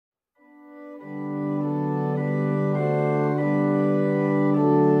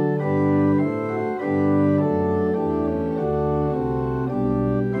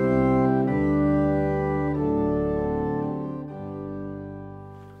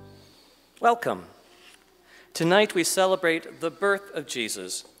Welcome. Tonight we celebrate the birth of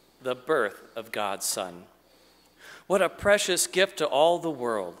Jesus, the birth of God's Son. What a precious gift to all the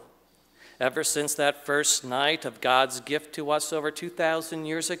world. Ever since that first night of God's gift to us over 2,000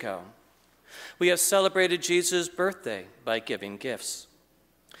 years ago, we have celebrated Jesus' birthday by giving gifts.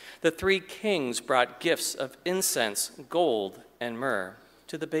 The three kings brought gifts of incense, gold, and myrrh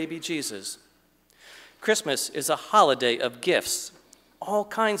to the baby Jesus. Christmas is a holiday of gifts, all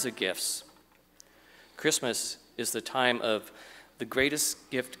kinds of gifts. Christmas is the time of the greatest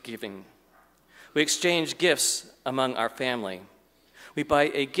gift giving. We exchange gifts among our family. We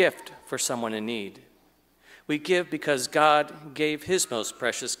buy a gift for someone in need. We give because God gave his most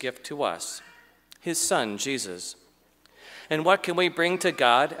precious gift to us, his Son, Jesus. And what can we bring to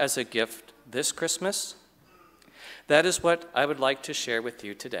God as a gift this Christmas? That is what I would like to share with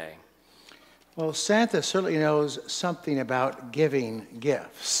you today. Well, Santa certainly knows something about giving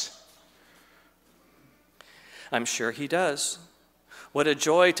gifts. I'm sure he does. What a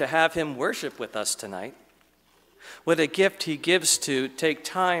joy to have him worship with us tonight. What a gift he gives to take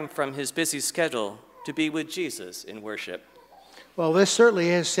time from his busy schedule to be with Jesus in worship. Well, this certainly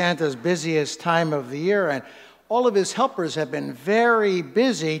is Santa's busiest time of the year, and all of his helpers have been very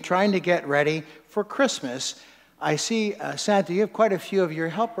busy trying to get ready for Christmas. I see, Santa, you have quite a few of your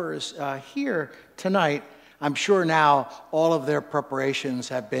helpers here tonight. I'm sure now all of their preparations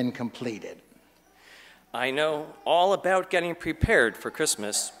have been completed. I know all about getting prepared for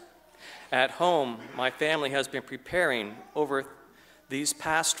Christmas. At home, my family has been preparing over these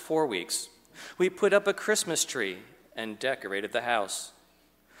past 4 weeks. We put up a Christmas tree and decorated the house.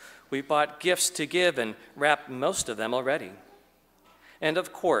 We bought gifts to give and wrapped most of them already. And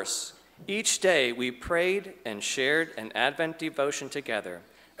of course, each day we prayed and shared an Advent devotion together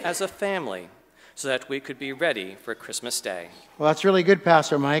as a family so that we could be ready for Christmas Day. Well, that's really good,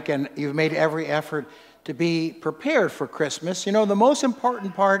 Pastor Mike, and you've made every effort to be prepared for Christmas. You know, the most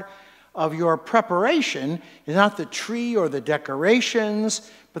important part of your preparation is not the tree or the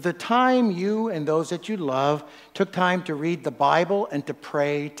decorations, but the time you and those that you love took time to read the Bible and to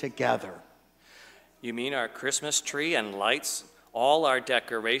pray together. You mean our Christmas tree and lights, all our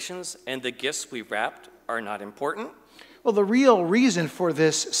decorations, and the gifts we wrapped are not important? Well, the real reason for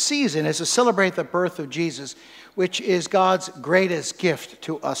this season is to celebrate the birth of Jesus, which is God's greatest gift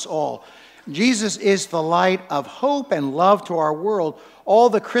to us all. Jesus is the light of hope and love to our world. All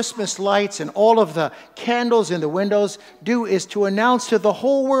the Christmas lights and all of the candles in the windows do is to announce to the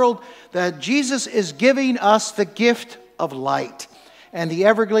whole world that Jesus is giving us the gift of light. And the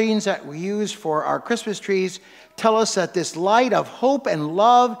evergreens that we use for our Christmas trees tell us that this light of hope and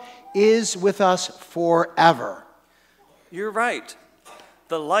love is with us forever. You're right.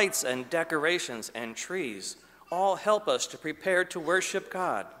 The lights and decorations and trees all help us to prepare to worship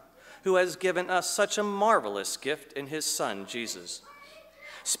God, who has given us such a marvelous gift in his Son, Jesus.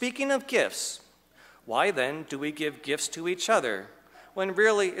 Speaking of gifts, why then do we give gifts to each other when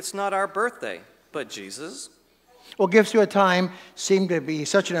really it's not our birthday, but Jesus? Well, gifts to a time seem to be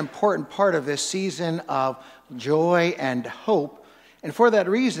such an important part of this season of joy and hope. And for that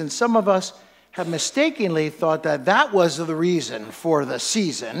reason, some of us have mistakenly thought that that was the reason for the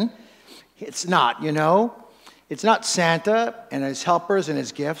season. It's not, you know. It's not Santa and his helpers and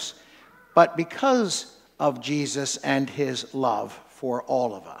his gifts, but because of Jesus and his love for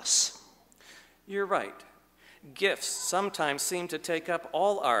all of us. You're right. Gifts sometimes seem to take up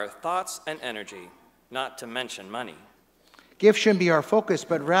all our thoughts and energy, not to mention money. Gifts shouldn't be our focus,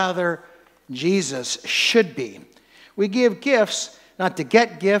 but rather Jesus should be. We give gifts not to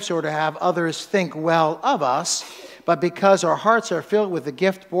get gifts or to have others think well of us, but because our hearts are filled with the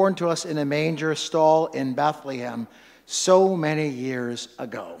gift born to us in a manger stall in Bethlehem so many years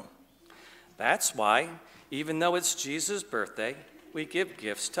ago. That's why, even though it's Jesus' birthday, we give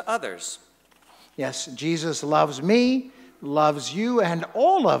gifts to others. Yes, Jesus loves me, loves you, and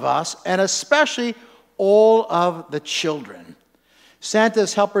all of us, and especially all of the children.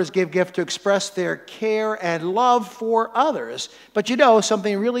 Santa's helpers give gifts to express their care and love for others. But you know,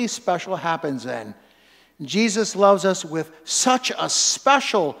 something really special happens then. Jesus loves us with such a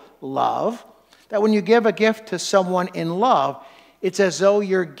special love that when you give a gift to someone in love, it's as though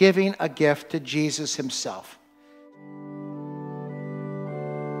you're giving a gift to Jesus himself.